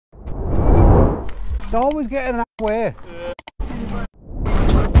Always getting that way. Yeah.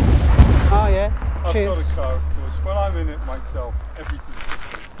 Oh yeah. I've Cheers. got a car, of course. When I'm in it myself, everything's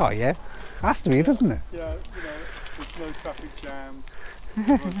different. Oh yeah. Has to be, doesn't it? Yeah, you know, there's no traffic jams.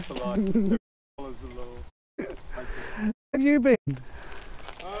 Everyone's polite. Everyone follows the law. Have you been?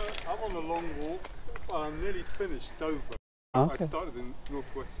 I'm on a long walk, but I'm nearly finished Dover. Okay. I started in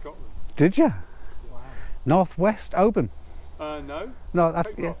northwest Scotland. Did you? Wow. Northwest Oban? No. No, that's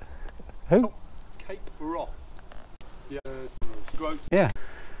Cape yeah. Roth. Who? Top Cape Roth. Yeah. Gross. Yeah.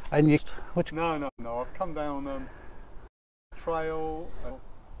 And you? Which? No. I've come down trail,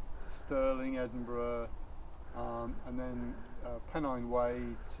 Stirling, Edinburgh, and then Pennine Way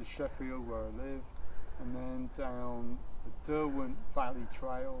to Sheffield, where I live, and then down the Derwent Valley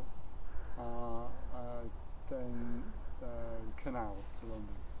Trail, then Canal to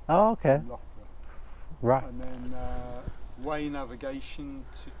London. Oh, okay. Loughborough. Right. And then Way navigation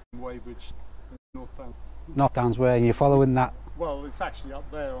to Weybridge, North Down. North Downs Way, and you're following that. Well, it's actually up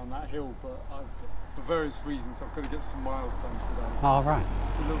there on that hill, but for various reasons I've got to get some miles done today. Oh, right.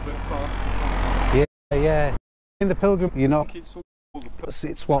 It's a little bit faster. Yeah. In the Pilgrim, you know, It's all the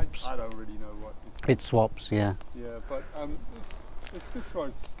it swaps. I don't really know what it's. It swaps, yeah. Yeah, but it's this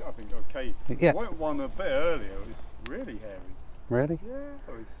road's I think okay. Yeah. I went one a bit earlier. It was really hairy. Really? Yeah,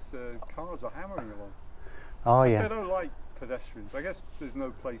 it was cars were hammering along. Oh, They yeah. don't like pedestrians. I guess there's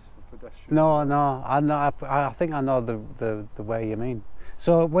no place for pedestrians. No, I know. I think I know the way you mean.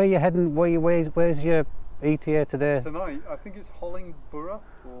 So, where you heading? Where's your ETA today? Tonight, I think it's Hollingborough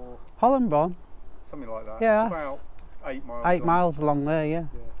or Hollenborn. something like that. Yeah, It's about 8 miles. 8 on. miles along there, yeah.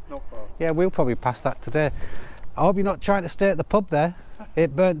 Yeah, not far. Yeah, we'll probably pass that today. I hope you're not trying to stay at the pub there.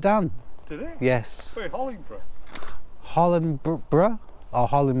 It burnt down. Did it? Yes. Wait, Hollingborough. Hollenborough or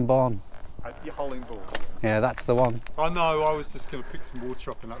Hollenborn? Yeah, Hollingborough. Yeah, that's the one. I know. I was just going to pick some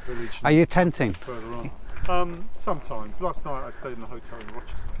water up in that village. Are you tenting? Further on. Sometimes. Last night I stayed in a hotel in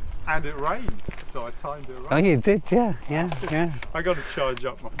Rochester, and it rained, so I timed it right. Oh, you did, yeah. I got to charge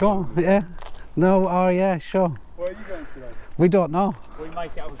up my phone. Go on, yeah. No, oh yeah, sure. Where are you going today? We don't know. We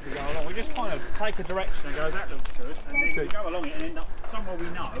make it up as we go along. We just kind of take a direction and go, that looks good, and then we go along it and end up somewhere we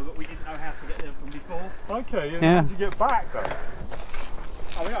know, but we didn't know how to get there from before. Okay, and Yeah. how did you get back though?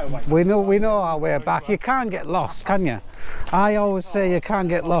 Oh, we know. We know our way back. You can't get lost, can you? I always say you can't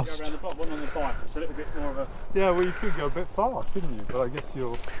get Go lost. around the block, one on the bike. It's a little bit more of a. Yeah, well you could go a bit far, couldn't you? But I guess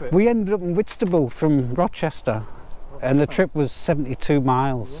you're fit. We ended up in Whitstable from Rochester, and the trip was 72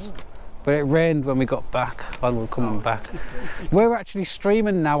 miles. Yeah. But it rained when we got back, when we were coming back. We're actually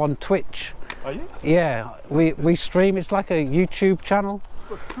streaming now on Twitch. Are you? Yeah, we stream. It's like a YouTube channel.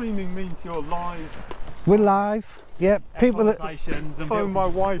 But streaming means you're live. We're live. Yeah, people that Conversations and Phone my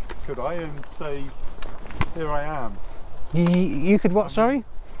wife, could I, and say, here I am. you could what? Sorry.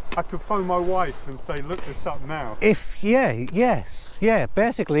 I could phone my wife and say, look this up now. Yeah.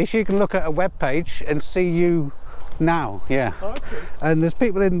 Basically, she can look at a web page and see you now. Yeah. Okay. And there's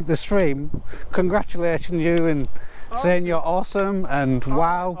people in the stream congratulating you and saying you're awesome and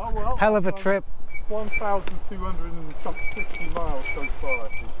wow, well, hell of a trip. 1,260 miles so far, I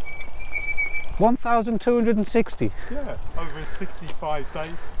think. 1,260 Yeah, over 65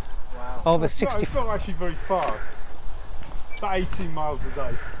 days. Wow. over It's not 60, actually very fast. About 18 miles a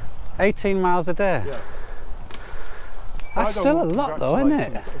day. 18 miles a day. Yeah. That's I don't still a want lot though, isn't it?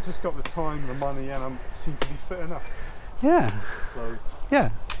 congratulations. I've just got the time, the money, and I seem to be fit enough. Yeah, So, yeah.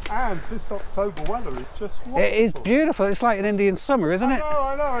 and this October weather is just wonderful. It is beautiful. It's like an Indian summer, isn't it?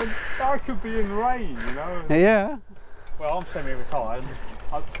 I know, and I could be in rain, you know. Yeah. Well, I'm semi-retired, and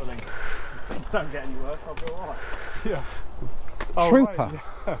hopefully things don't get any worse. I'll be all right. Yeah. Trooper. Right,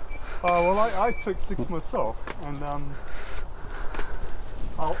 yeah. Oh well, I took 6 months off, and I'm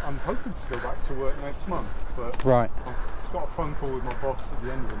hoping to go back to work next month. But Right. I've got a phone call with my boss at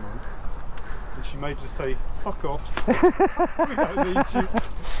the end of the month, and she may just say, "Fuck off. We don't need you.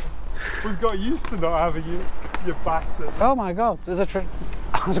 We've got used to not having you, you bastard." Oh my God, there's a train.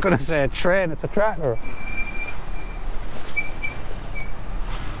 I was going to say a train, it's a tractor.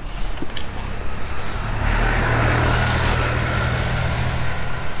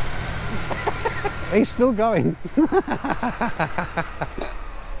 He's still going.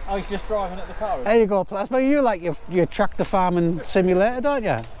 Oh, he's just driving at the car. There you go, Plasma. You like your tractor farming simulator, don't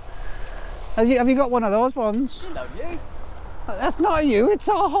you? Have you got one of those ones? Hello, you. That's not you, it's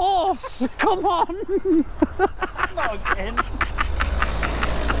a horse. Come on. Not again.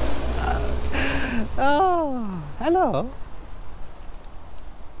 Oh, hello.